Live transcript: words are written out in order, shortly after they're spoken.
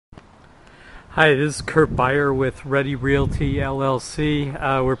Hi, this is Byer with Ready Realty LLC.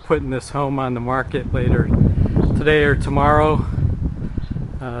 We're putting this home on the market later today or tomorrow.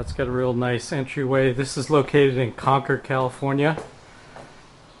 It's got a real nice entryway. This is located in Concord, California.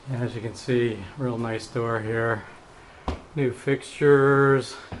 As you can see, real nice door here. New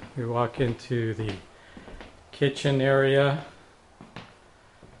fixtures. We walk into the kitchen area.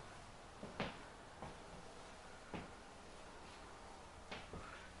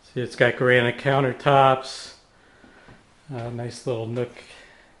 See, it's got granite countertops, nice little nook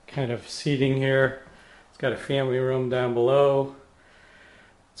kind of seating here. It's got a family room down below.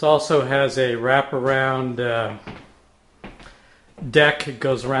 It also has a wraparound deck. It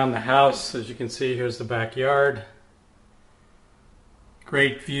goes around the house. As you can see, here's the backyard.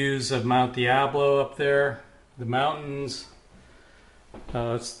 Great views of Mount Diablo up there, the mountains.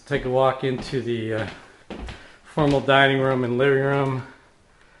 Let's take a walk into the formal dining room and living room.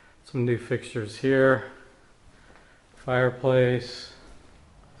 Some new fixtures here. Fireplace.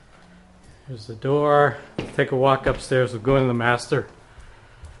 Here's the door. Let's take a walk upstairs. We'll go into the master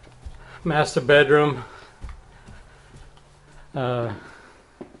bedroom. Got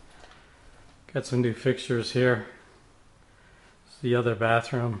some new fixtures here. This is the other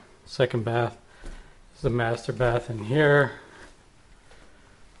bathroom, second bath. This is the master bath in here.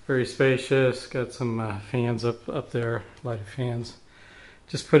 Very spacious. Got some fans up there, lighted fans.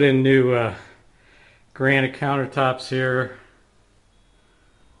 Just put in new granite countertops here.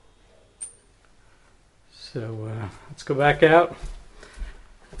 So let's go back out.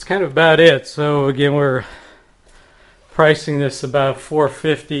 That's kind of about it. So again, we're pricing this about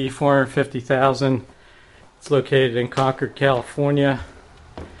 $450,000. It's located in Concord, California.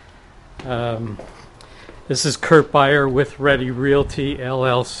 This is Byer with Ready Realty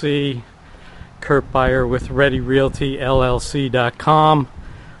LLC. Byer with Ready Realty LLC.com.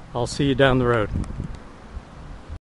 I'll see you down the road.